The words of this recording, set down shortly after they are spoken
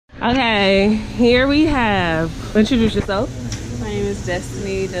Okay, here we have. Introduce yourself. My name is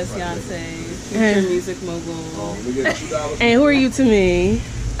Destiny Desciante, future music mogul. And who are you to me?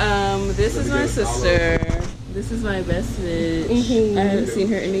 This is my sister. This is my best bitch. I haven't seen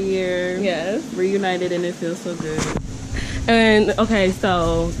her in a year. Yes. Reunited and it feels so good. And okay,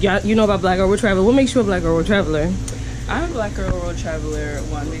 so y'all, you know about Black Girl World Traveler. What makes you a Black Girl World Traveler? I'm a Black Girl World Traveler,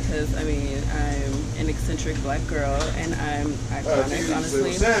 one, because I mean I'm an eccentric Black girl and I'm iconic,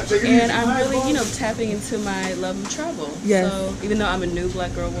 honestly, and I'm really, you know, tapping into my love of travel. Yes. So even though I'm a new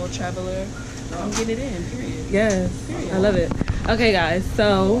Black Girl World Traveler, I'm getting it in. Period. Yes. Period. I love it. Okay, guys.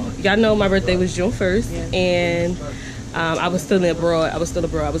 So y'all know my birthday was June 1st, Yes. and I was still abroad. I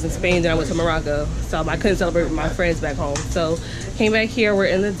was in Spain, then I went to Morocco. So I couldn't celebrate with my friends back home. So came back here. We're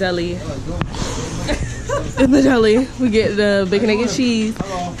in the deli. In the deli, we get the bacon, egg, and cheese.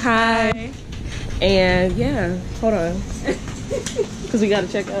 Hi. And yeah, hold on, because we gotta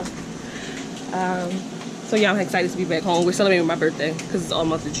check out. So yeah, I'm excited to be back home. We're celebrating my birthday because it's all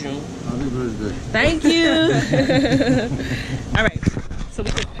month of June. Happy birthday. Thank you. All right, so we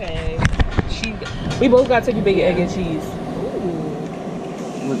can pay. We both got turkey, bacon, egg, and cheese.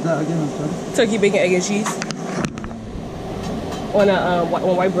 Ooh. What's that again? I'm sorry. Turkey, bacon, egg, and cheese. On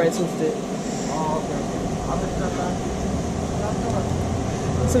white bread toasted.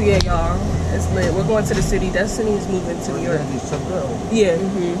 So yeah, y'all, it's lit. We're going to the city. Destiny is moving to New York. Yeah.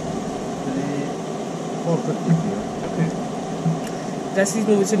 Okay. Destiny's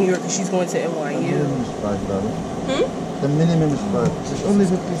moving to New York and she's going to NYU. The minimum is 5. It's only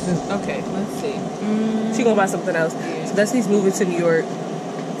 50 cents. Okay, let's see. She's gonna buy something else. So Destiny's moving to New York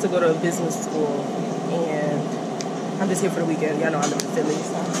to go to a business school, and I'm just here for the weekend. Y'all know I live in Philly.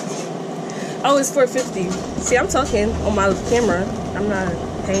 So. Oh, it's $4.50. See, I'm talking on my camera. I'm not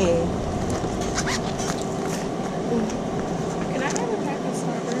paying. Can I have a pack of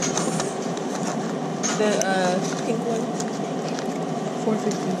Starburst? The pink one.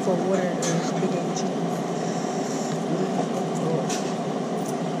 $4.50 for water and bacon and cheese.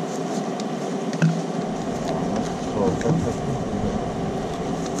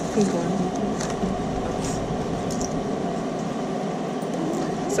 Pink one.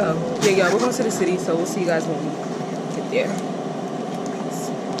 So yeah, y'all, we're going to the city. So we'll see you guys when we get there.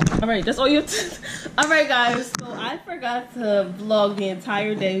 All right, that's all you. All right, guys. So I forgot to vlog the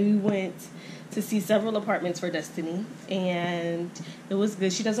entire day. We went to see several apartments for Destiny, and it was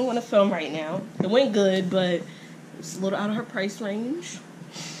good. She doesn't want to film right now. It went good, but it's a little out of her price range.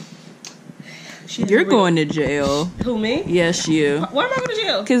 You're going to jail. Who, me? Yes, you. Why am I going to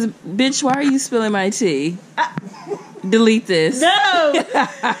jail? Because, bitch, why are you spilling my tea? Delete this. No.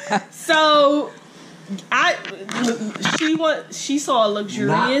 So she saw a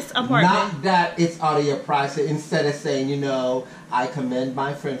luxurious apartment. Not that it's out of your price. Instead of saying, you know, I commend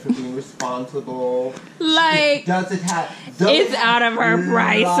my friend for being responsible. Like, it's out of her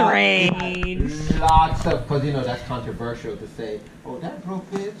price range. Lots of, because you know that's controversial to say. Oh, that broke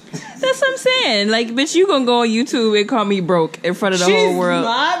bitch. That's what I'm saying. Like, bitch, you gonna go on YouTube and call me broke in front of the whole world. She's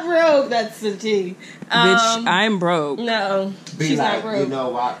not broke. That's the tea. Bitch, I'm broke. No, she's not broke. You know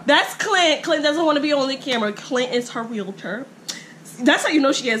what? That's Clint. Clint doesn't want to be on the camera. Clint is her realtor. That's how you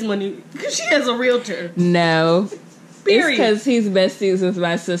know she has money, because she has a realtor. No. Period. It's because he's besties with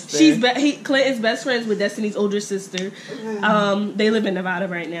my sister. Clint is best friends with Destiny's older sister. They live in Nevada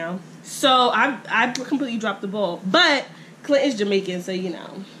right now. So I completely dropped the ball. But Clint is Jamaican, so you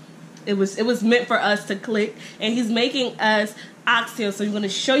know, it was meant for us to click. And he's making us oxtails, so I'm gonna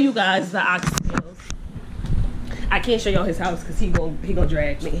show you guys the oxtails. I can't show y'all his house because he gonna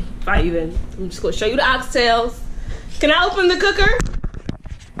drag me. I'm just gonna show you the oxtails. Can I open the cooker?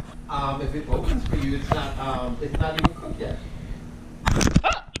 If it opens for you, it's not even cooked yet.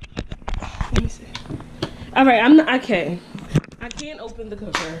 Oh. Let me see. All right, I can't open the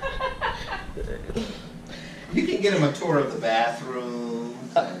cooker. You can get him a tour of the bathroom.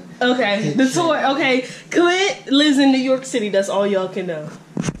 Okay, the tour. Okay, Clint lives in New York City. That's all y'all can know.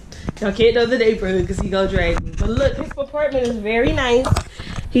 Y'all can't know the neighborhood because he gonna drag me. But look, his apartment is very nice.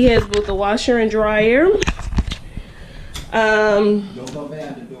 He has both a washer and dryer. Don't go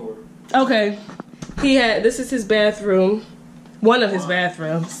behind the door. Okay, this is his bathroom, one of his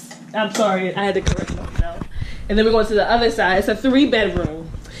bathrooms. I'm sorry, I had to correct myself. And then we're going to the other side. It's a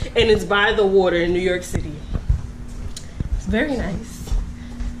 3-bedroom, and it's by the water in New York City. It's very nice.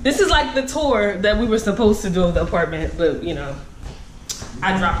 This is like the tour that we were supposed to do of the apartment, but you know,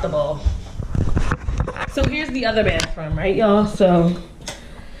 I dropped the ball. So here's the other bathroom, right, y'all? So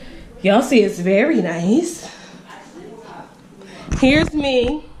y'all see it's very nice. Here's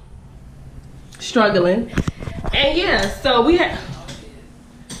me struggling. And yeah, so we have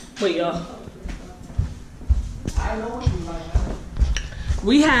Wait, y'all.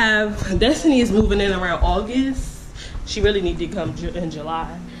 We have Destiny is moving in around August. She really need to come in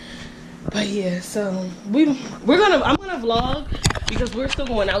July. But yeah, so I'm gonna vlog because we're still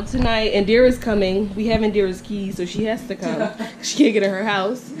going out tonight and Dira's coming. We have Dira's keys, so she has to come. She can't get in her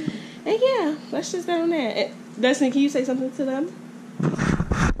house. And yeah, let's just go on that. Destiny, can you say something to them?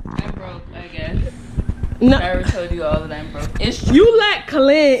 I'm broke, I guess. No, I already told you all that I'm broke. It's true. you let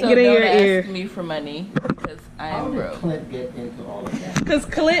Clint get in your ear. Ask me for money because I am broke. Clint get into all of that? Because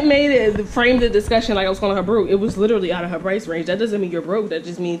Clint made it, framed the discussion like I was calling her broke. It was literally out of her price range. That doesn't mean you're broke. That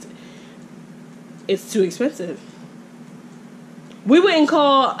just means it's too expensive. We wouldn't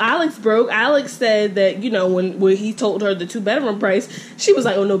call Alex broke. Alex said that, you know, when he told her the 2-bedroom price, she was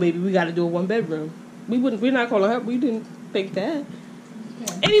like, "Oh no, baby, we got to do a 1-bedroom." We're not calling her. We didn't think that.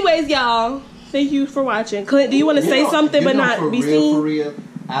 Yeah. Anyways, y'all, thank you for watching. Clint, do you want to say something but not be seen? For real,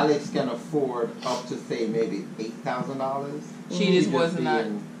 Alex can afford up to say maybe $8,000. She just was not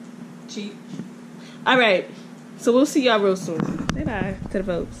cheap. All right, so we'll see y'all real soon. Say bye to the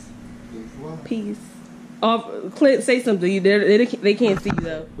folks. Peace. Oh, Clint, say something. They can't see you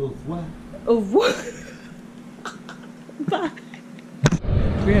though. Of what? Of what? Bye.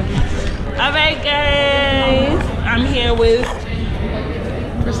 Alright guys, I'm here with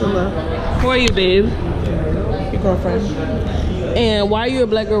Priscilla. Who are you, babe? Your girlfriend. And why are you a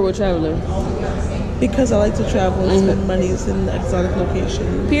black girl world traveler? Because I like to travel and spend money in exotic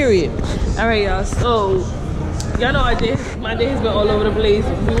locations. Period. Alright y'all, so y'all know my day has been all over the place.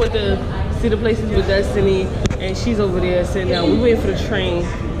 We went to see the places with Destiny and she's over there sitting down. We waiting for the train.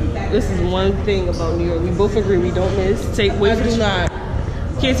 This is one thing about New York. We both agree we don't miss. Wait for the train.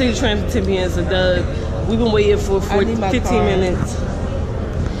 Can't take the train for 10 p.m. It's a dub. We've been waiting for 15 minutes.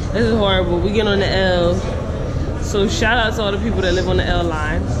 This is horrible. We get on the L. So shout out to all the people that live on the L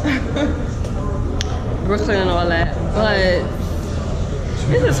line. Brooklyn and all that. But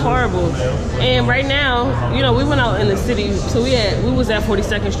this is horrible. And right now, you know, we went out in the city. So we was at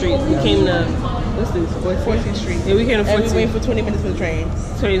 42nd Street. We came to, what's this? 14th Street. Yeah, we came to 14th. And we waited for 20 minutes for the train.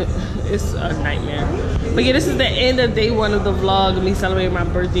 It's a nightmare. But yeah, this is the end of day 1 of the vlog of me celebrating my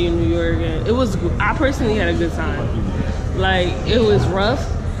birthday in New York. And I personally had a good time. Like, it was rough.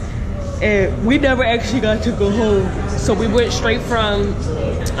 And we never actually got to go home. So we went straight from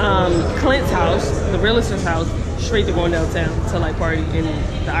Clint's house, the realtor's house, straight to going downtown to like party in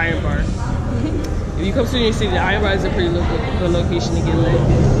the Iron Bar. If you come to New York City, the Iron Bar is a pretty good location to get lit.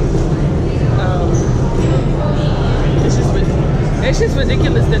 It's just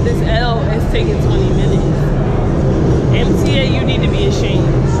ridiculous that this L is taking 20 minutes. MTA, you need to be ashamed.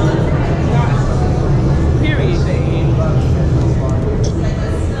 Period.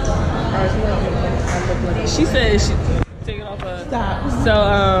 She said she take it off her. Stop.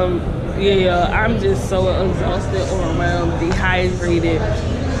 So yeah, I'm just so exhausted, overwhelmed, dehydrated.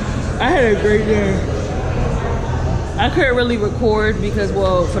 I had a great day. I couldn't really record because,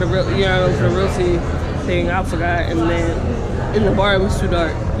 well, for the realty thing, I forgot, and then in the bar it was too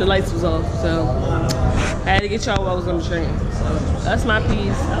dark. The lights was off, so I had to get y'all while I was on the train. So that's my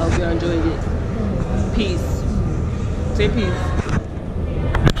piece. I hope y'all enjoyed it. Peace. Say peace.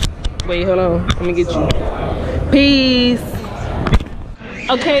 Wait, hold on. Let me get you. Peace.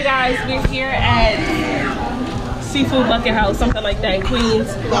 Okay, guys, we're here at Seafood Bucket House, something like that in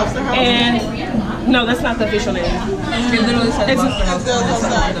Queens. Lobster House? And no, that's not the official name. It literally says Lobster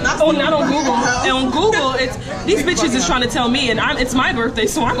House. Oh, not on Google. And on Google, it's these bitches is trying to tell me, and it's my birthday,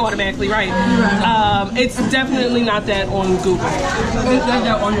 so I'm automatically right. It's definitely not that on Google. It's not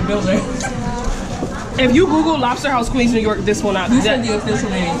that on the building. If you Google Lobster House Queens, New York, this will not be. You said the official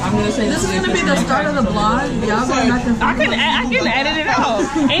name. I'm gonna say this is gonna be the start of the blog. Y'all gonna not confused. I can edit it out.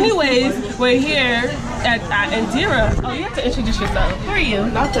 Anyways, we're here at Indira. Oh, you have to introduce yourself. Who are you?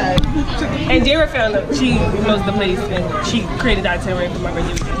 Not that. Indira found out. She knows the place and she created the itinerary for my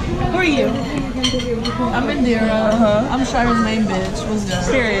birthday weekend. Who are you? I'm Indira. I'm Shira's main bitch. What's that?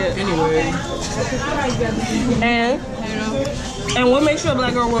 Period. Anyway. And what makes you a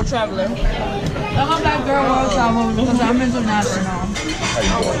black girl world traveler? I'm a black girl world traveler because I'm international.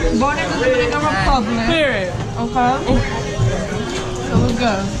 Born in the Dominican Republic. Period. Okay? So let's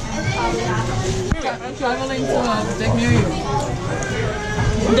go. I'm traveling to a big near you.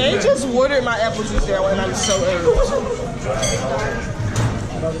 They just watered my apple juice there and I'm so irritated.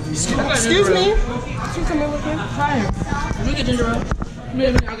 Excuse me? Can you come in with me? Hi. You get ginger ale.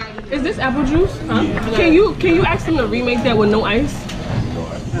 Is this apple juice? Huh? Can you ask them to remake that with no ice?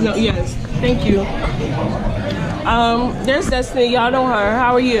 No, yes. Thank you. There's Destiny. Y'all know her.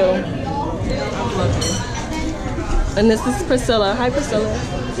 How are you? And this is Priscilla. Hi, Priscilla.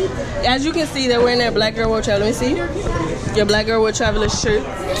 As you can see, they're wearing their Black Girl World Travel. Let me see your Black Girl World Traveler shirt.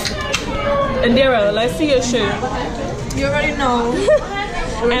 And Dara, let's see your shirt. You already know.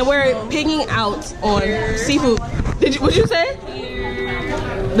 And we're picking out on seafood. What'd you say?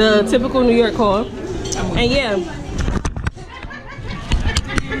 The typical New York call. And yeah,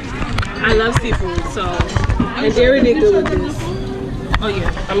 I love seafood, so. And Dara did good with this. Oh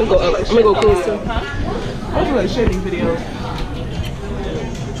yeah, I'm gonna go up. I'm gonna go closer. I do like shading videos.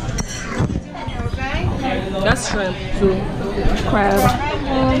 That's shrimp too. Crab.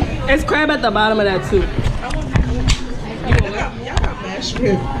 It's crab at the bottom of that too. Y'all got mashed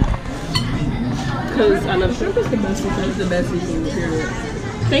shrimp. Cause I love shrimp. It's the best seafood. It's the best seafood, period.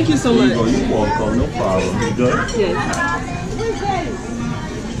 Thank you so much. Oh, you're welcome. No problem. You good? Yes.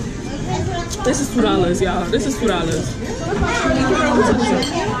 This is $2, y'all. This is $2.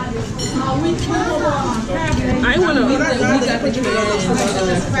 I wanna.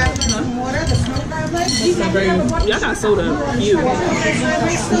 Y'all got soda. You.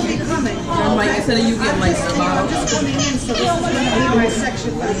 Like instead of you getting like the bottle.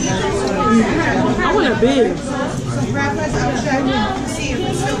 I want a big.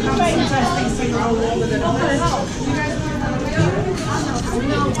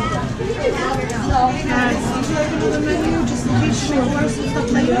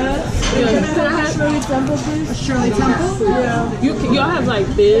 Shirley Temple? Yeah. Y'all have like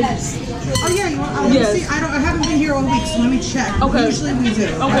bibs? Oh yeah, you want, Yes. see, I haven't been here all week, so let me check. Okay. Usually we do.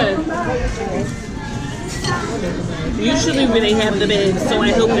 Okay. Usually when they have the bibs, so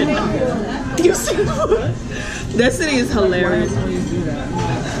I hope that you see. That city is hilarious.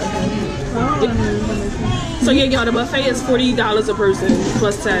 So yeah, y'all, the buffet is $40 a person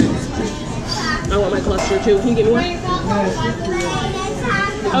plus tax. I want my cluster too. Can you get me one?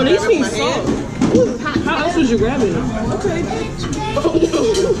 Oh, these things soft. How else would you grab it? Okay.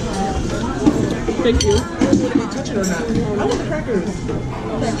 Thank you. I want the crackers.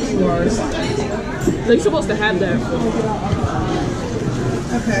 They're supposed to have that.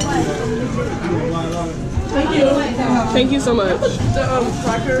 Okay. Thank you. Thank you so much. The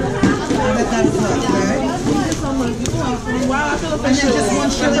cracker. That's right? Wow, I feel like And then just one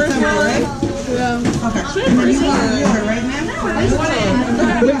Shirley Temple, right? Yeah. Okay. And then you want water, right, ma'am?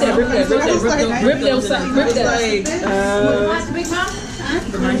 Rip that.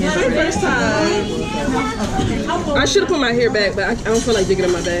 First time. I should have put my hair back, but I don't feel like digging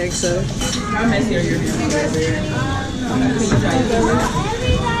in my bag, so. How messy are your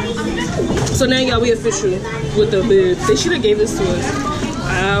So now, y'all, we official with the bibs. They should have gave this to us.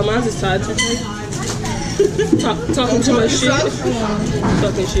 Mine's is tied to talking too much shit.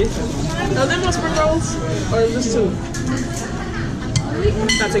 Talking shit. Are there more spring rolls? Or is this two?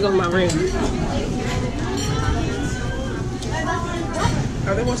 Gotta take off my ring.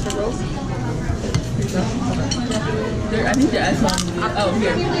 Are there more spring rolls? I think the ice on. Oh,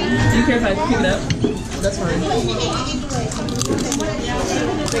 here. Do you care if I pick it up? That's fine.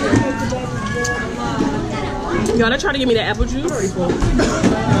 Y'all, they try to give me that apple juice.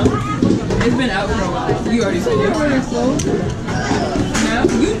 It's been out for a while. You already said it. No,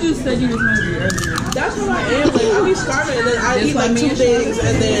 you just said you was hungry earlier. That's how I am. Like, I be starving and then I eat like 2 things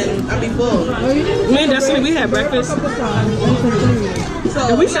and then I be full. Me and Destiny, we had breakfast. And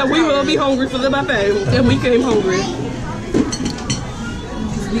we said we will be hungry for the buffet. And we came hungry.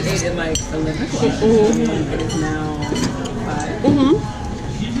 We ate at like 11 o'clock. It is now 5.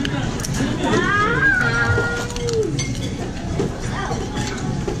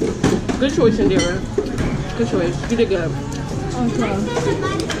 Good choice, Indira. Good choice. You did good.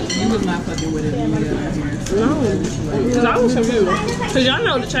 You was not fucking with it when you got here. No. Because I was confused. Because y'all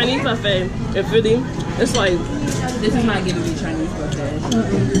know the Chinese buffet in Philly, it's like This is not giving me Chinese buffet.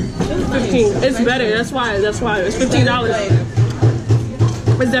 15. It's better. That's why. It's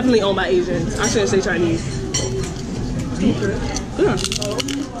 $15. It's definitely owned by Asians. I shouldn't say Chinese. Yeah.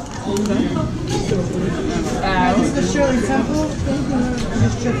 This is the Shirley Temple.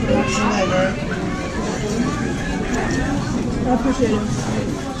 Just check the next flavor. I appreciate it.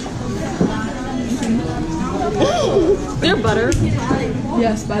 They're butter.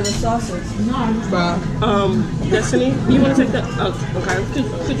 Yes, by the sauces. Destiny, you want to take that? Oh, okay.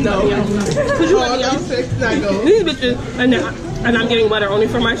 Could you let me out? Could you let me out? These bitches, and I'm getting butter only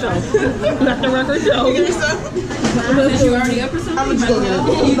for myself. Not the record show. Since you already up or something? I'm just going to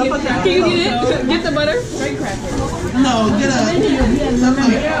get it. Can you get it? Get the butter? Straight cracker. No, get a.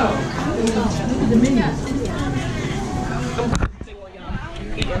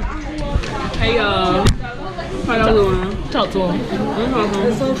 Hey y'all. How y'all doing? Talk to him.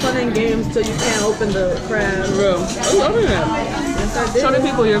 It's so fun in games till you can't open the crab. Real. I love that. It's Show the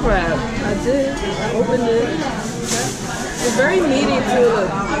people your crab. I did. I opened it. It's very meaty too. Look.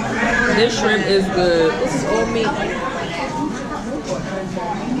 This shrimp is good. This is all meat.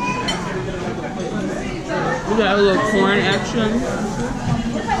 We got a little corn action.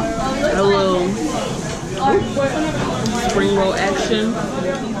 A little spring roll action.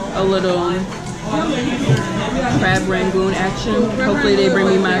 A little crab rangoon action. Hopefully they bring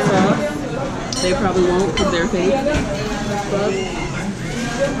me my sauce. They probably won't because they're fake.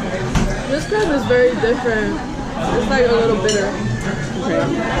 This crab is very different. It's like a little bitter. Okay.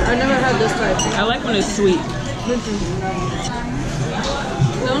 I never had this type. I like when it's sweet.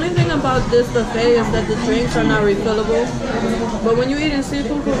 The only thing about this buffet is that the drinks are not refillable. But when you're eating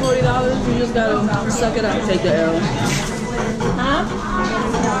seafood for $40, you just gotta suck it up. Take the L. Huh?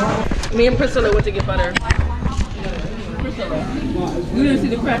 Me and Priscilla went to get butter. Priscilla. You didn't see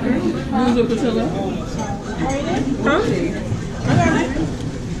the crackers? You was with Priscilla? Huh?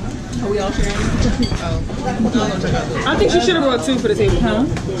 Are we all sharing? I think she should have brought 2 for the table. Huh?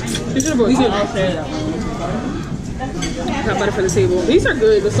 She should have brought 2. We can all share that one. Got butter for the table. These are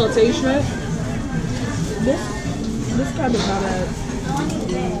good. The sauteed shrimp. This crab is not bad.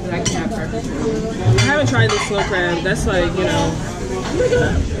 I haven't tried the snow crab. That's like, you know.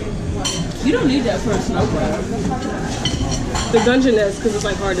 You don't need that for a snow crab. The Dungeness, because it's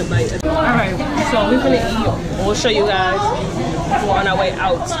like hard to bite. Alright, so we're gonna eat. We'll show you guys. We're on our way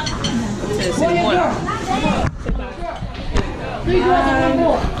out to the city.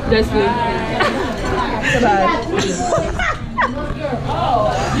 That's me. Goodbye.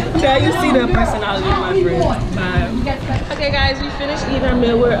 Now you see the personality of my friend. Bye. Okay guys, we finished eating our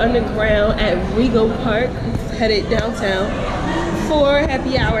meal. We're underground at Rego Park, headed downtown for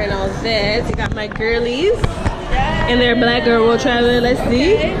happy hour and all that. I got my girlies and their black girl world traveler. Let's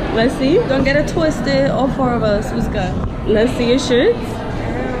see. Let's see. Don't get it twisted. All 4 of us. What's good? Let's see your shirts.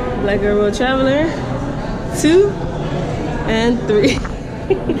 Black girl world traveler. 2 and 3.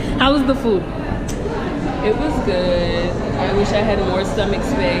 How was the food? It was good. I wish I had more stomach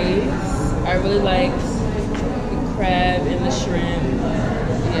space. I really liked the crab and the shrimp.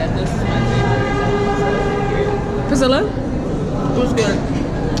 Yeah, this is my favorite. Priscilla? It was good.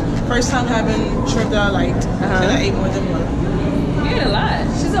 First time having shrimp that I liked. And I ate more than one. You ate a lot.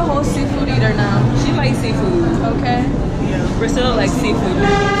 She's a whole seafood eater now. She likes seafood. Okay. Yeah. Priscilla likes seafood.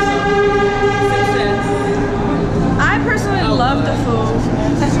 I personally love the food.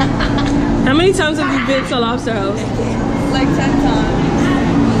 How many times have you been to Lobster House? Like 10 times.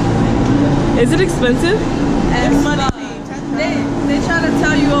 Is it expensive? And they try to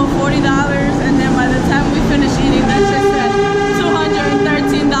tell you $40 and then by the time we finish eating that shit said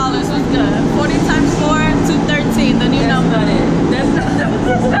 $213 was good. 40 times 4, 213, the new number.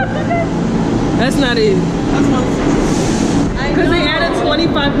 That's not it. Because they added 25%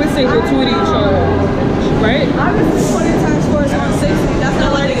 gratuity charge, right? Obviously 20 times 4 is 160. That's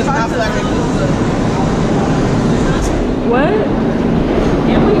not like it's not What?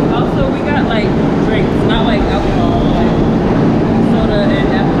 And we got like drinks, not like alcohol, like soda and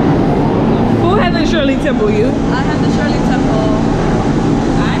apple. Who had the Shirley Temple? You? I had the Shirley Temple.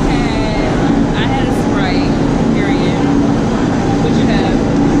 I had a Sprite. Period. What'd you have?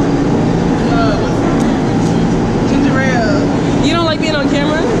 Ginger ale. You don't like being on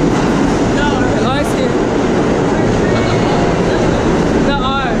camera? No. Oh, I see. The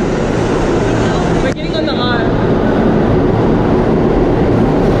R. We're getting on the R.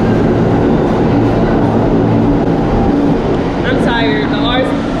 I'm tired. The R's.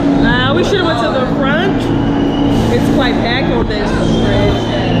 We should have went to the front. It's quite packed on this bridge.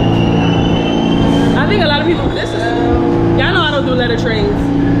 I think a lot of people. This is. Y'all know I don't do letter trains.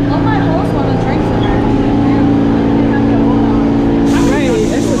 All my hosts want to drink tonight. Right.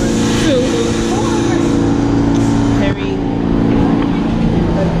 This is 2. Harry.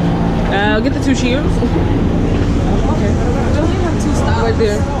 Get the 2 cheers. We only have 2 stops. Right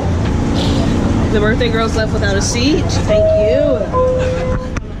there. The birthday girl's left without a seat. Thank you.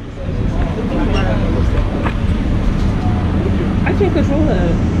 I can't control her.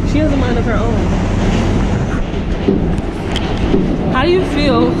 She has a mind of her own. How do you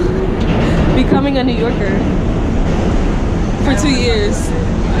feel becoming a New Yorker for 2 years?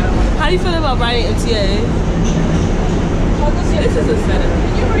 How do you feel about riding MTA? This is a setup.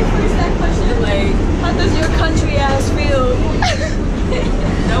 Can you rephrase that question? Like, how does your country ass feel?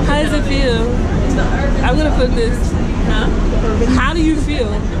 how does it feel? I'm gonna put this. Huh? How do you feel?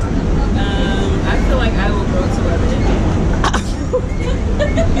 I feel like I will grow to love it.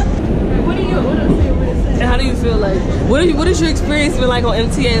 And how do you feel like? What has your experience been like on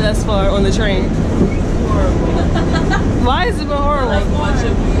MTA thus far on the train? horrible. Why has it been horrible? Like much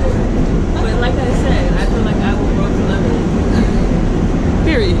of you. But like I said, I feel like I will grow to love it.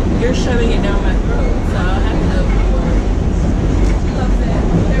 Period. You're shoving it down my throat, so I'll have to love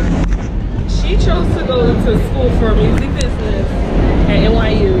it. She chose to go to school for music business at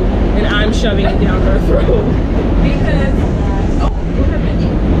NYU, and I'm shoving it down her throat. Because, what happened?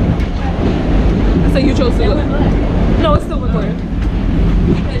 So you chose to go. No, it's still recording.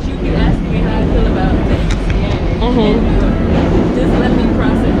 Because you keep asking me how I feel about things. Mm-hmm. Just let me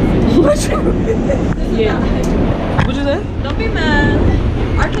process it. Yeah. What you say? Don't be mad.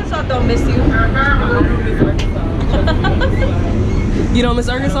 Arkansas don't miss you. You don't miss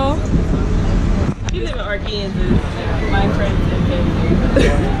Arkansas? You live in Arkansas. My friends in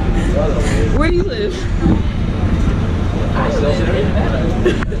Vegas. Where do you live? I live in Nevada.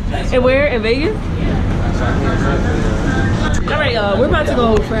 And where? In Vegas? Alright, y'all. We're about to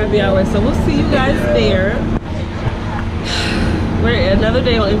go for happy hour, so we'll see you guys there. We're another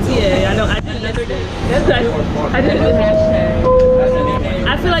day on MTA. I did another day. I did the hashtag. I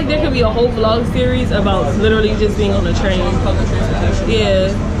feel like there could be a whole vlog series about literally just being on the train. Public transportation.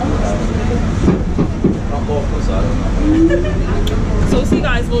 Yeah. So we'll see you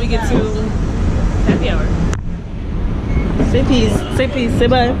guys when we get to happy hour. Say peace. Say peace. Say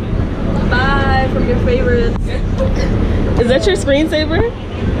bye. Bye from your favorites. Is that your screensaver?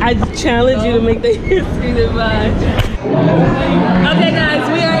 I challenge you to make the screensaver. Bye. Okay, guys,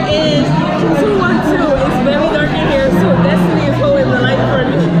 we are in 212. It's very dark in here, so Destiny is holding the light for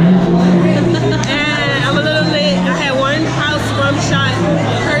me. And I'm a little late. I had one house rum shot,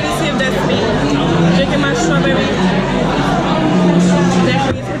 courtesy of Destiny. Drinking my strawberry.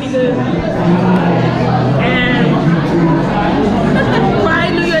 Destiny is pretty good. And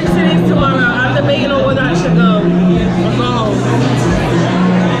Pride New York City is tomorrow. I'm debating on whether I should go or go home.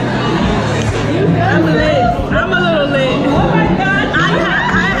 I'm lit. I'm a little lit. Oh my God. I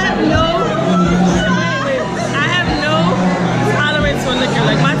have no tolerance for liquor.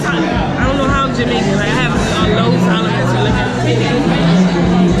 Like my time, I don't know how I'm Jamaican. Like I have a low tolerance for liquor.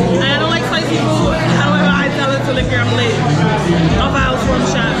 And I don't like spicy food. However, I tolerance for liquor. I'm lit. Off a house rum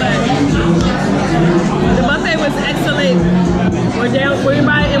shot, but the buffet was excellent. We're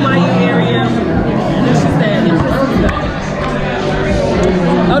by NYU area. And it's just that.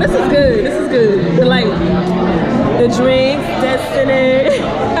 Oh, this is good. This is good. The light. The drinks, Destiny.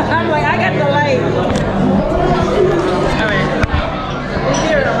 I'm like, I got the light. Alright.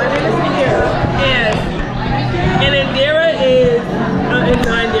 Indira. My name is Indira. Yes. And Indira is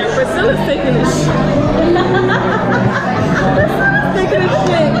Indira. Priscilla's taking this shit. Priscilla's taking this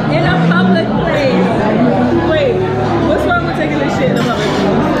shit in a public place. Wait, what's wrong with taking this shit in a public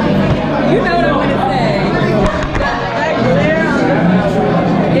place? You know what I'm gonna say. That glare on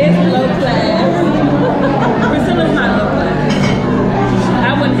the is low class. Priscilla's not low class.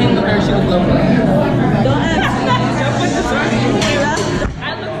 I wouldn't hang with her if she was low class. Don't ask me. I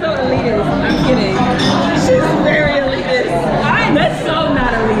look so elitist. I'm kidding. She's very elitist. That's so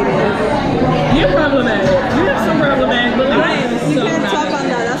not elitist. You're problematic. You have some problematic beliefs. I am so You can't not talk on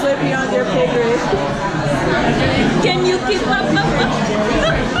that. That's way beyond your pay grade. Can you keep up?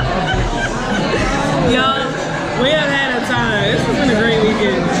 Y'all, we have had a time. This has been a great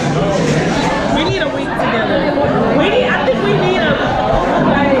weekend. We need a week together. I think we need a,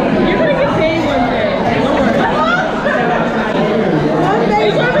 you're gonna get paid one day. Don't worry.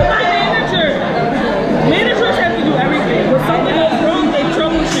 You're gonna be my manager. Managers have to do everything. When something goes wrong, they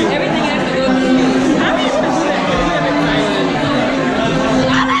troubleshoot. Everything has to go through me. How are you gonna do that? You have excitement.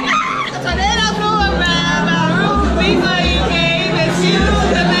 So then I flew around my room before you came. It's you,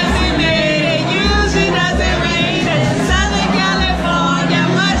 the mess we made. And usually doesn't rain. And Southern California,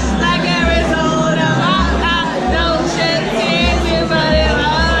 much like Arizona. Don't shed tears, but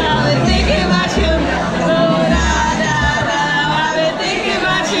I've been thinking about you. Ooh, da, da, da. I've been thinking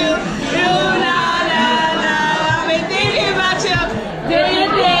about you. Ooh, da, da, da. I've been thinking about you. Do you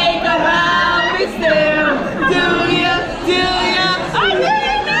think about me still? Do you? Or do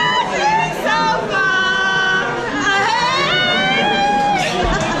you not see so far ahead?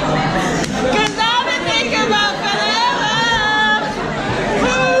 'Cause I've been thinking about forever.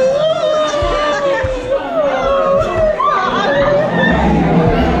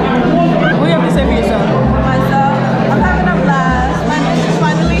 What do you have to say for yourself? Myself, I'm having a blast. My niece is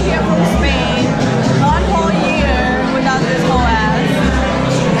finally here from Spain. 1 whole year without this whole ass.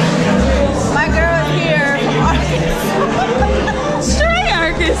 My girl is here from Arkansas. Straight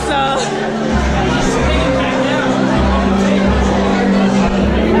Arkansas.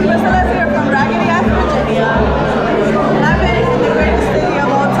 And Priscilla's here from Raggedy Ass, Virginia. And I've been in the greatest city of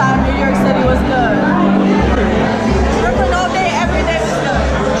all time. New York City was good.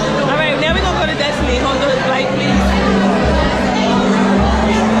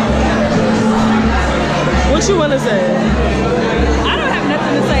 What you want to say? I don't have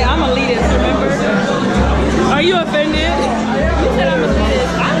nothing to say. I'm elitist, remember? Are you offended? You said I'm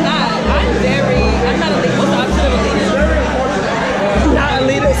elitist. I'm not. I'm not elitist. What's the opposite of elitist? Not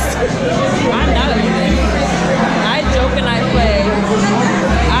elitist. I'm not elitist. I joke and I play.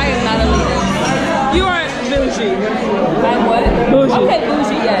 I am not elitist. You are bougie. I'm what? Bougie. Okay,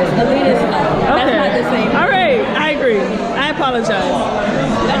 bougie, yes. Elitist, no. That's not the same. All right, I agree. I apologize.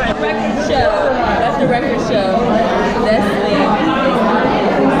 That's the record show. That's the record show. That's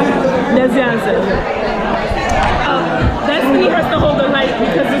That's the answer. Destiny has to hold the light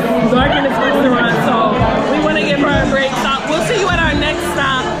because it's dark in this restaurant, so we want to give her a break. So we'll see you at our next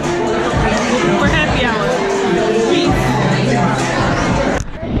stop for happy hour. Peace.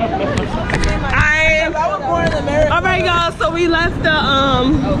 All right, y'all. So we left the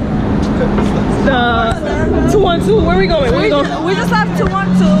 212. Where are we going? we just left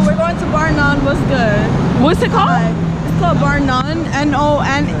 212. We're going to Bar None. What's good? What's it called? It's called Bar None.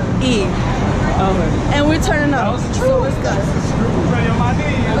 N-O-N-E. Okay. And we're turning up. So it's good.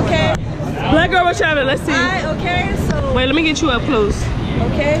 Okay. Black girl was traveling. Let's see. Alright, okay. So Wait, let me get you up close.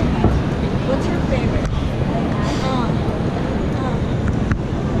 okay. What's your favorite?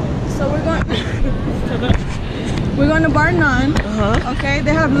 So we're going to Bar None. Okay,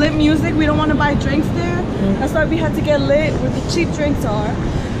 they have lit music. We don't want to buy drinks there. That's why we had to get lit where the cheap drinks are.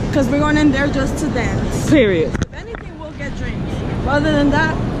 Because we're going in there just to dance. Period. If anything, we'll get drinks. But other than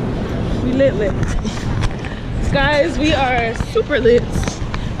that, we lit. Guys, we are super lit.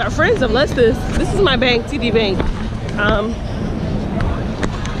 Our friends have left us. This is my bank, TD Bank. I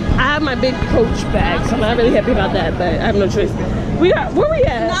have my big Coach bag, so I'm not really happy about that, but I have no choice. Where we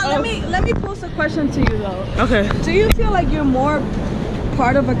at? Now let me pose a question to you though. Okay. Do you feel like you're more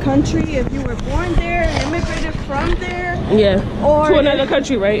part of a country if you were born there, immigrated from there? Yeah. Or to another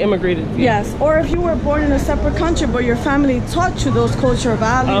country, right? Immigrated. Yeah. Yes. Or if you were born in a separate country but your family taught you those cultural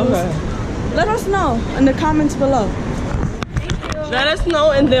values. Okay. Let us know in the comments below. Let us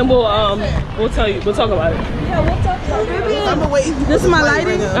know, and then we'll tell you. We'll talk about it. Yeah, we'll talk about it. I'm waiting. This is my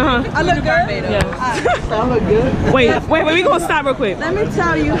lighting. I look good. Yeah. I look good. Wait. We gonna stop real quick. Let me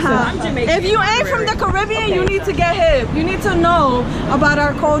tell you how. If you ain't from the Caribbean, you need to get hip. You need to know about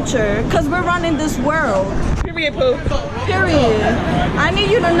our culture, cause we're running this world. Period, Pooh. Period. I need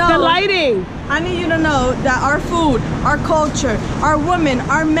you to know. The lighting. I need you to know that our food, our culture, our women,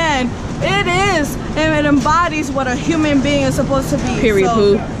 our men, it is and it embodies what a human being is supposed to be. Period, so,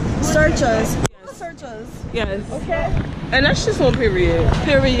 Pooh. Search us. Search us. Yes. Okay. And that's just one period.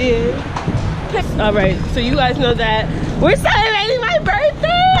 Period. All right. So you guys know that we're celebrating my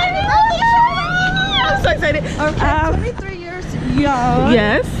birthday. I'm so excited. Okay. 23 years young.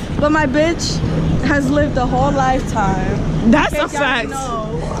 Yes. But my bitch has lived a whole lifetime. That's In a case y'all fact. know.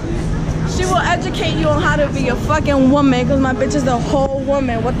 She will educate you on how to be a fucking woman, because my bitch is a whole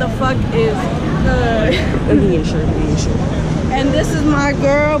woman. What the fuck is good? And this is my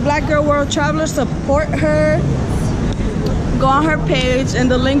girl, Black Girl World Traveler. Support her. Go on her page and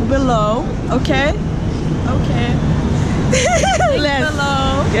the link below. Okay? Okay. Link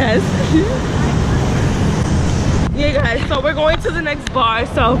below. Yes. Yeah, guys. So we're going to the next bar.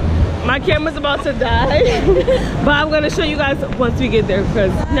 So my camera's about to die, but I'm gonna show you guys once we get there,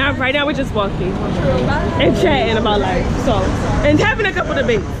 because right now we're just walking and chatting about life, so, and having a couple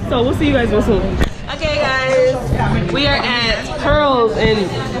debates. So we'll see you guys real soon. Okay, guys, we are at Pearls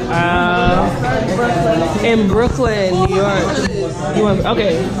in Brooklyn, New York.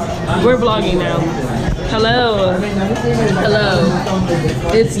 Okay, we're vlogging now. Hello,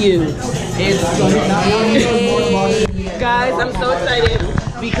 it's you. Guys, I'm so excited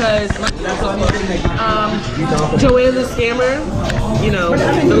because Joanne the scammer, you know,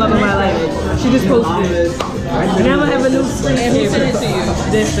 the love of my life, she just posted this. And now I have a new screen. And who sent it to you?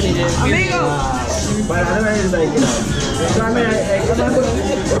 Destiny did.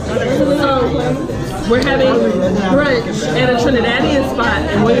 We're having brunch at a Trinidadian spot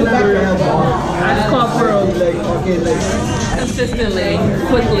in Williamsburg. I just call Pearl. Consistently,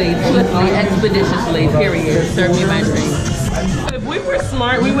 quickly, swiftly, expeditiously, period. Serve me my drink. If we were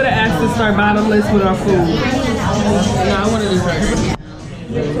smart, we would have asked to start bottomless with our food. No, I wanted dessert.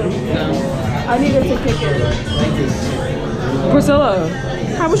 No. I needed to kick it. Priscilla,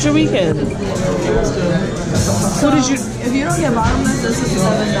 how was your weekend? So did you? If you don't get bottomless, this is $7.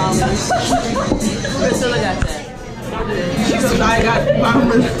 Priscilla got that. I got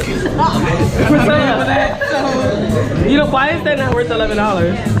bottomless. Priscilla, you know, why is that not worth $11?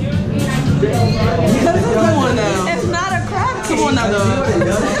 Come on now. It's not a crab cake. Come on now.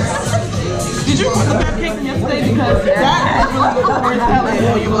 Did you put the crab cake from yesterday? Because that is really worth telling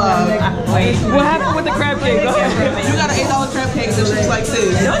on your vlog. What happened with the crab cake. Go ahead. You got an $8 crab cake that she's like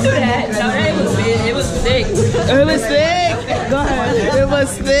this. Don't do that. No, it was big. It was thick. It was thick. Go ahead. It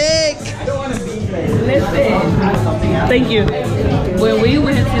was thick. Listen. Thank you. When we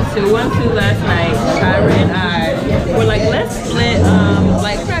went to 212 last night, Kyra and I were like, let's split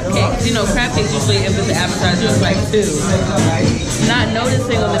like crab cakes. You know, crab cakes usually if it's an appetizer it's like 2. Not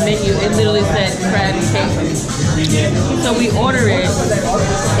noticing on the menu, it literally said crab cake. So we order it.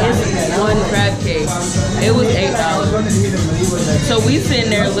 It's 1 crab cake. It was $8. So we sitting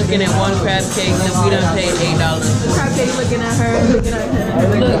there looking at 1 crab cake and we done paid $8. Crab cake looking at her, looking at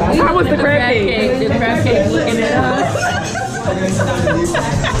him. Look, How was the crab cake? The crab cake looking at us.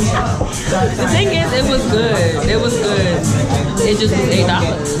 The thing is, it was good. It was good. It just was $8.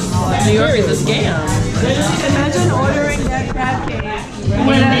 New York is a scam. Imagine ordering that crab cake.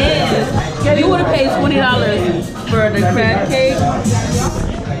 And then you would have paid $20 for the crab cake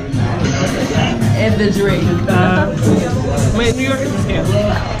and the drink. Man, New York is a scam.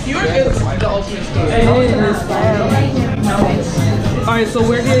 New York is the ultimate scam. Alright, so I'm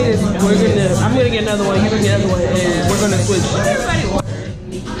gonna get another one, you can get another one, and we're gonna switch.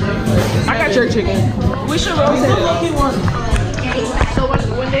 I got jerk chicken. We should rotate.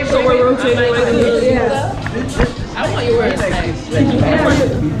 So we're rotating like this. I want your words next. You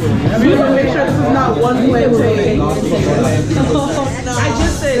want to make sure this is not one plantain. I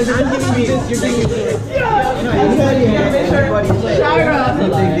just said, I'm giving you this, you're giving me this.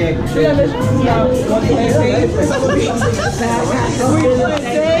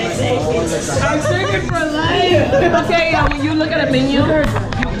 I'm singing for life. Okay, when you look at a menu,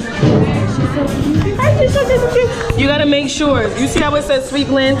 you gotta make sure. You see how it says sweet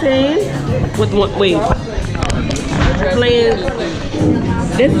plantain? With what? Wait.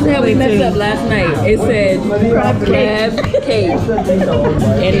 This is how we messed up last night. It said crab cake.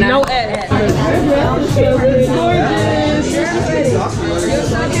 And No not S.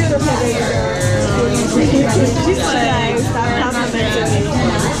 She's like, stop complimenting me.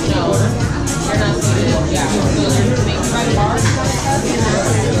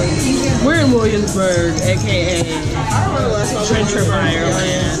 We're in Williamsburg, aka Trencher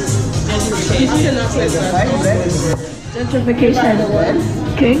Ireland.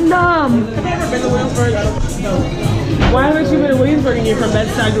 Gentrification. Kingdom. Why haven't you been in Williamsburg and you're from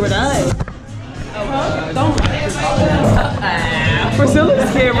Bed-Stuy, Rhode Island?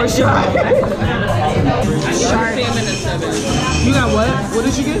 Priscilla's camera shy. You got what? What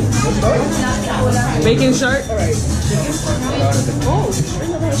did you get? Bacon shark? Oh, I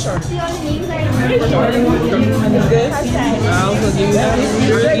never had shark. Good? I'll give you that.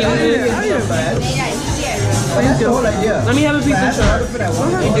 Let me have a piece of shark.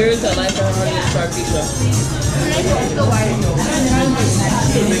 And there is a lifelong shark pizza.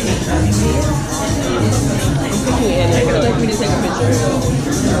 Like me to take a picture.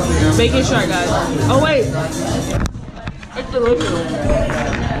 Bacon shark, guys. Oh wait. It's delicious.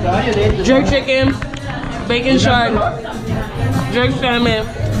 Jerk chicken, bacon shark, jerk salmon,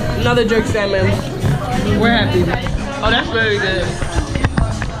 another jerk salmon. We're happy. Oh, that's very good.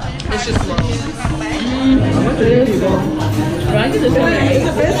 It's just slow. Right? It's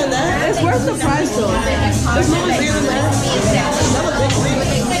It's worth the price though. There's no zero in that.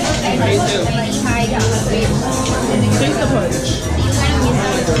 Taste the punch.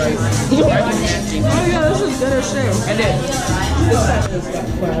 Oh yeah, this is good as shit. And then,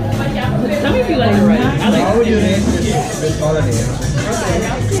 Let me be like it right. I like How would you rate this holiday?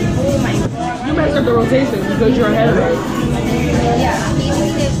 you messed up the rotation because you're ahead of us.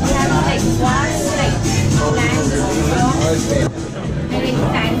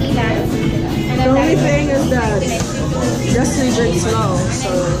 The only thing is that Destiny drinks slow, so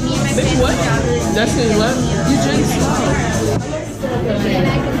Bitch, what? Destiny, what? you drink slow.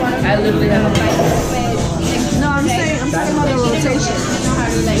 I literally have a bite. No, I'm talking about the rotation.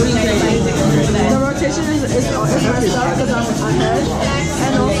 The rotation is messed up because I'm ahead,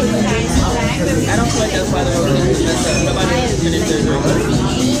 and also you drink slow. I don't feel like that's why the rotation is messed up. Nobody else finished their drink.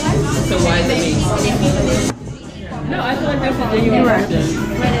 So why is it me? No, I feel like that's a genuine question.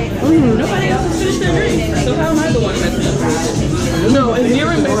 Nobody else has finished their drink. So how am I the one messing up? No, and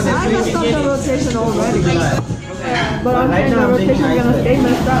you're in I messed up the rotation already. But I'm saying the rotation is gonna stay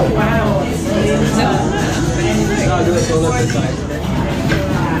messed up. Wow.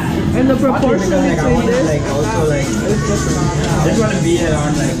 And the proportion between this, Like also like just want to be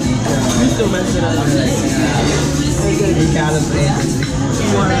around like You still messed it up. recalibrate.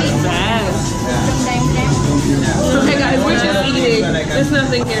 Okay, guys, we're just eating. There's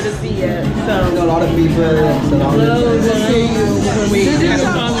nothing here to see yet. So, A lot of people surrounded. we'll see you when we did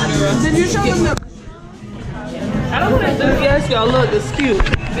you show them the I don't want to enthusiast y'all. Look, it's cute.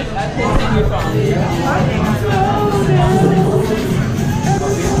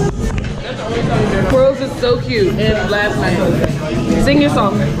 Pearls is so cute. And last night. Sing your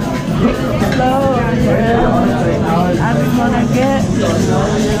song. I just wanna get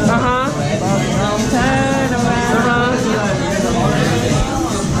turn around.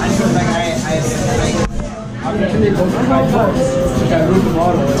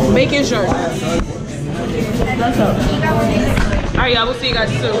 Making sure. Alright, y'all. We'll see you guys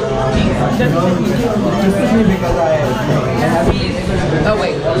soon. Oh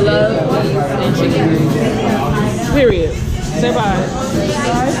wait, love, beef, and chicken. Period. Say bye.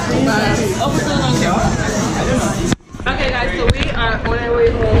 Okay, guys. So we are on our way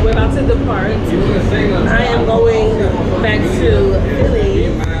home. We're about to depart. I am going back to Philly.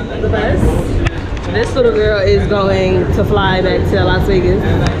 The bus. This little girl is going to fly back to Las Vegas.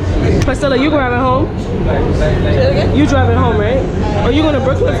 Priscilla, you driving home? You driving home, right? Are you going to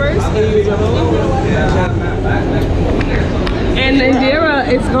Brooklyn first? Or you driving home? And Indira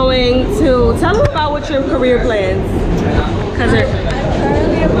is going to tell them about what your career plans. Cause I'm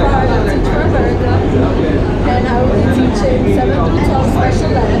currently a private teacher for America, and I will be teaching 7 through 12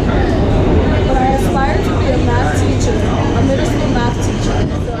 special ed. But I aspire to be a math teacher, a middle school math teacher.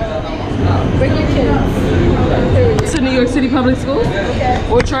 So bring your kids. Period. to New York City public schools? Okay.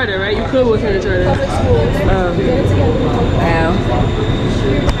 Or charter, right? You could work in a charter. Public schools. Get it together. Wow.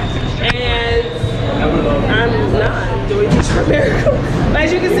 And I'm not doing this for America.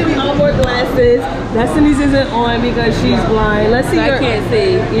 As you can see, we all wore glasses. Destiny's isn't on because she's blind. Let's see I her. can't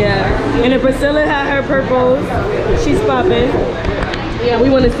see. Yeah. And if Priscilla had her purples, she's popping. Yeah, we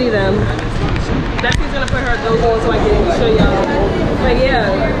want to see them. Destiny's gonna put her those on so I can show y'all. But yeah,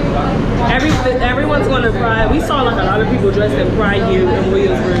 everyone's gonna Pride. We saw like a lot of people dressed in Pride here in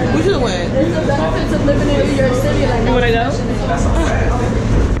Williamsburg. We should have went. It's the benefits of living in New York City. Like, You wanna go?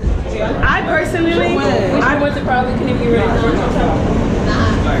 I personally, I went to Pride. Can you be ready?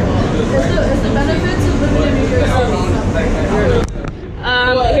 It's the benefits of living in New York City.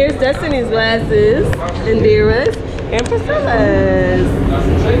 here's Destiny's glasses, Indira's, and Priscilla's.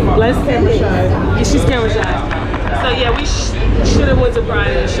 Let's camera shy. Yeah, she's camera shy. So yeah, we should have went to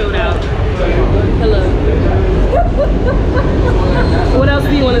Pride and showed out. Hello. What else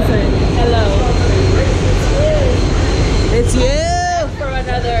do you want to say? Hello. It's you. For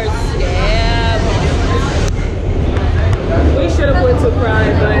another scam. We should have went to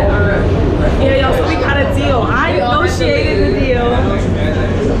Pride, but yeah, y'all. So we got a deal. I negotiated the deal.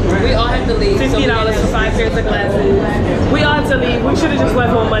 We all have to leave. $50 for 5 pairs of glasses. We all have to leave. We should have just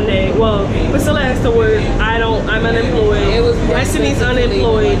left on Monday. Well, Priscilla has to work. I'm unemployed. Destiny's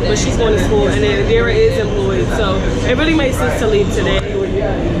unemployed, but she's going to school, and then Vera is employed. So it really makes sense to leave today.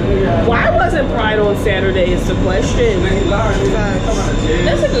 Why wasn't Pride on Saturday is the question.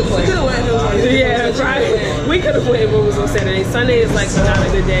 That's a good question. Yeah, Pride. We could have went if it was on Saturday. Sunday is like not a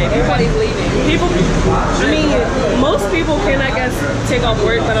good day. Everybody's leaving. People, I mean, most people can, I guess, take off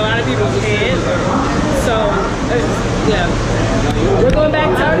work, but a lot of people can't. So, yeah. We're going back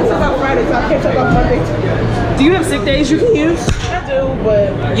to... I already took out Friday, so I'll catch up on Monday. Do you have sick days you can use? I do,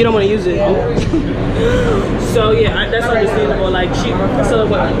 but... You don't want to use it. So, yeah, that's understandable. Like, Priscilla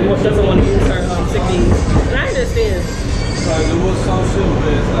doesn't want to use her sick days. And I understand.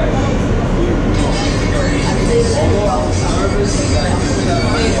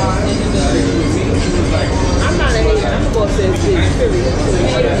 I'm not a hater. I'm a boss ass bitch.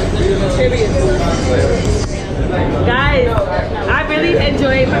 Period. Guys, I really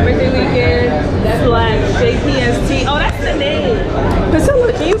enjoyed my birthday weekend. JPST. Oh, that's the name.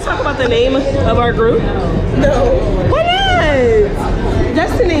 Priscilla, can you talk about the name of our group? No. Why not?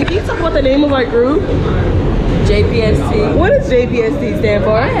 Destiny, can you talk about the name of our group? JPST. What does JPST stand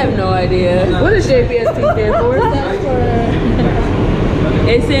for? I have no idea. What does JPST stand for?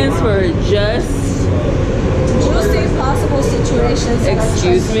 It stands for just. Juicy possible situations.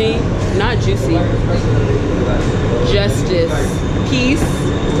 Excuse me, not juicy. Justice, peace,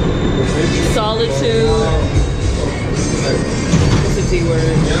 solitude. What's the T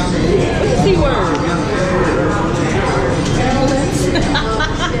word? What's the T word?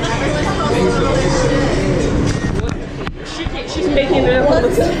 She's making it up.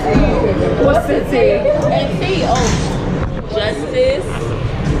 What's the T? And T, oh, justice.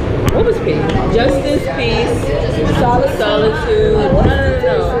 What was P? Justice, peace, solitude.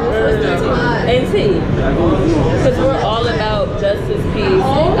 No. And T. Because we're all about justice, peace.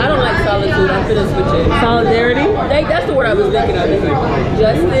 I don't like solitude. I'm finna switch it. Solidarity? That's the word I was thinking of.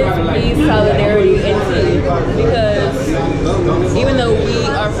 Justice, peace, solidarity, and T. Because even though we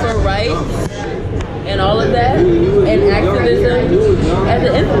are for rights and all of that, and activism. At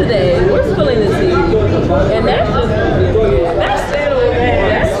the end of the day, we're spilling the tea. And that's just, that's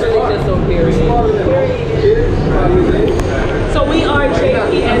really just on period. So we are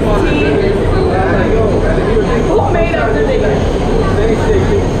JPST. Who made up the name?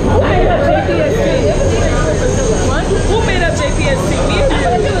 Who made up JPST? What? Who made up JPST? Me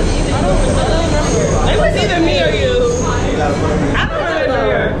or you? It was either me or you. I don't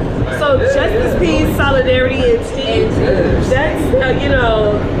remember. So justice, peace, solidarity, and tea. That's you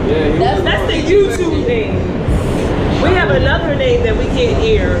know, that's the YouTube name. We have another name that we can't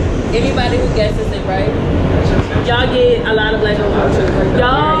hear. Anybody who guesses it right, y'all get a lot of black culture.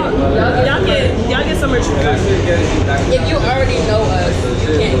 Y'all get some merch. if you already know us,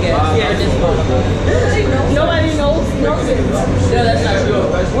 you can't guess. Yes. Nobody knows. No, that's not true.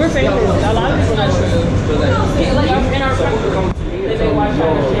 We're famous. A lot of people That's not true. Like in our they may watch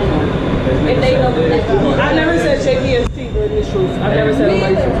our channel. If they know I never said JPST, but it's truth. I've never said it.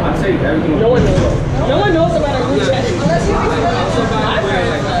 No one knows. No one knows about our group chat. They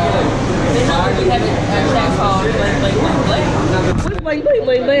know that we have a chat called What's blank?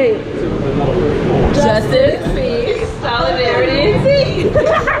 Justice, peace, solidarity, and tea.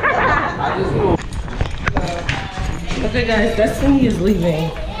 Okay, guys, Destiny is leaving.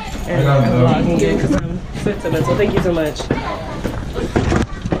 And I'm vlogging it because I'm sentimental. Thank you so much.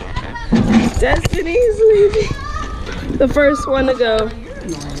 Destiny is leaving. The first one to go.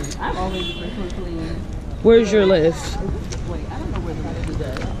 I'm always the first one to leave. Where's your list? Wait, I don't know where the list is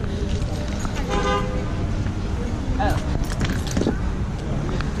at.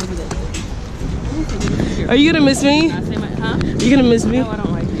 Are you gonna miss me? I say my, huh? Are you gonna miss me? No, I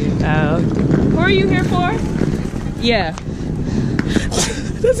don't like you. Oh. Who are you here for? Yeah.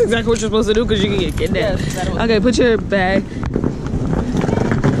 That's exactly what you're supposed to do because you can get kidnapped. Yes, Okay, put your bag.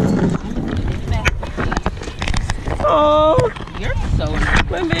 Oh, You're so nice.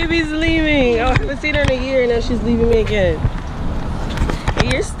 my baby's leaving. Oh, I haven't seen her in a year and now she's leaving me again.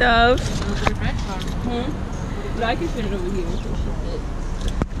 And your stuff. No, I can fit it over here.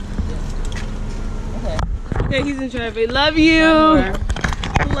 Okay, he's in traffic. Love you.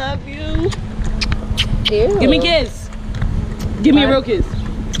 Love you. Ew. Give me a kiss. Give me a real kiss.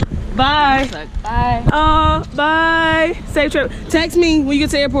 Bye. Bye. Bye. Safe trip. Text me when you get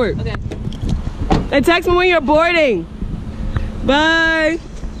to the airport. Okay. And text me when you're boarding. Bye.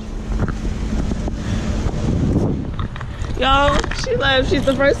 Y'all, she left. She's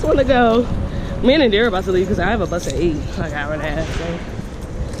the first one to go. Me and Indira are about to leave because I have a bus at 8, like an hour and a half. So I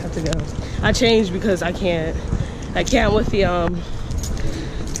have to go. I changed because I can't with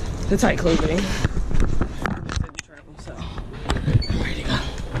the tight clothing. So I'm ready to go. All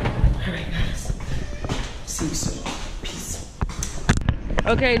right, guys. See you soon. Peace.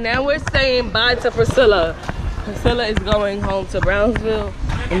 Okay, now we're saying bye to Priscilla. Priscilla is going home to Brownsville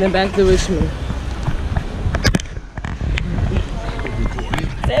and then back to Richmond.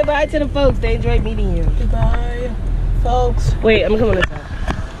 Say bye to the folks. They enjoyed meeting you. Goodbye, folks. Wait, I'm coming this side.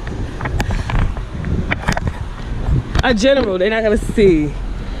 A general, they're not gonna see.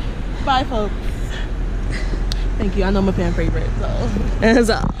 Bye, folks. Thank you. I know I'm a fan favorite, so.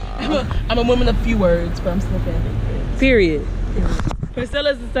 I'm a woman of few words, but I'm still a fan favorite. Period.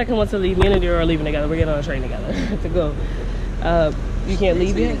 Priscilla's the second one to leave. Me and Indira are leaving together. We're getting on a train together to go. You can't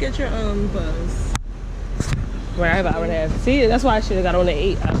leave You yet? didn't get your bus. Where I have an hour and a half. See, that's why I should have got on at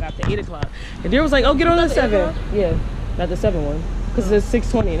 8. I got to 8 o'clock. And Indira was like, oh, get on the 7. Yeah, not the 7 one. Because it's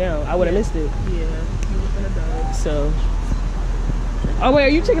 6:20 now. I would have missed it. Yeah, you would have died. So. Oh, wait, are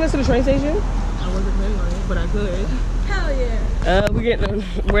you taking us to the train station? I wasn't planning on it, but I could. Hell yeah.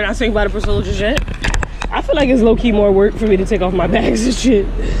 We're not saying bye to Priscilla just yet. I feel like it's low-key more work for me to take off my bags and shit.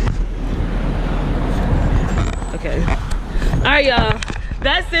 Okay. All right, y'all.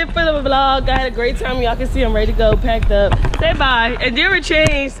 That's it for the vlog. I had a great time. Y'all can see I'm ready to go, packed up. Say bye. And Indira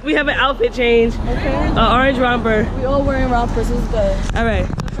changed. We have an outfit change. Okay. Orange romper. We all wearing rompers. It was good. All right.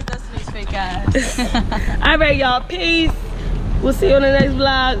 Look for Destiny's fake ass. All right, y'all. Peace. We'll see you on the next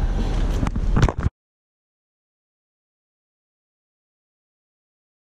vlog.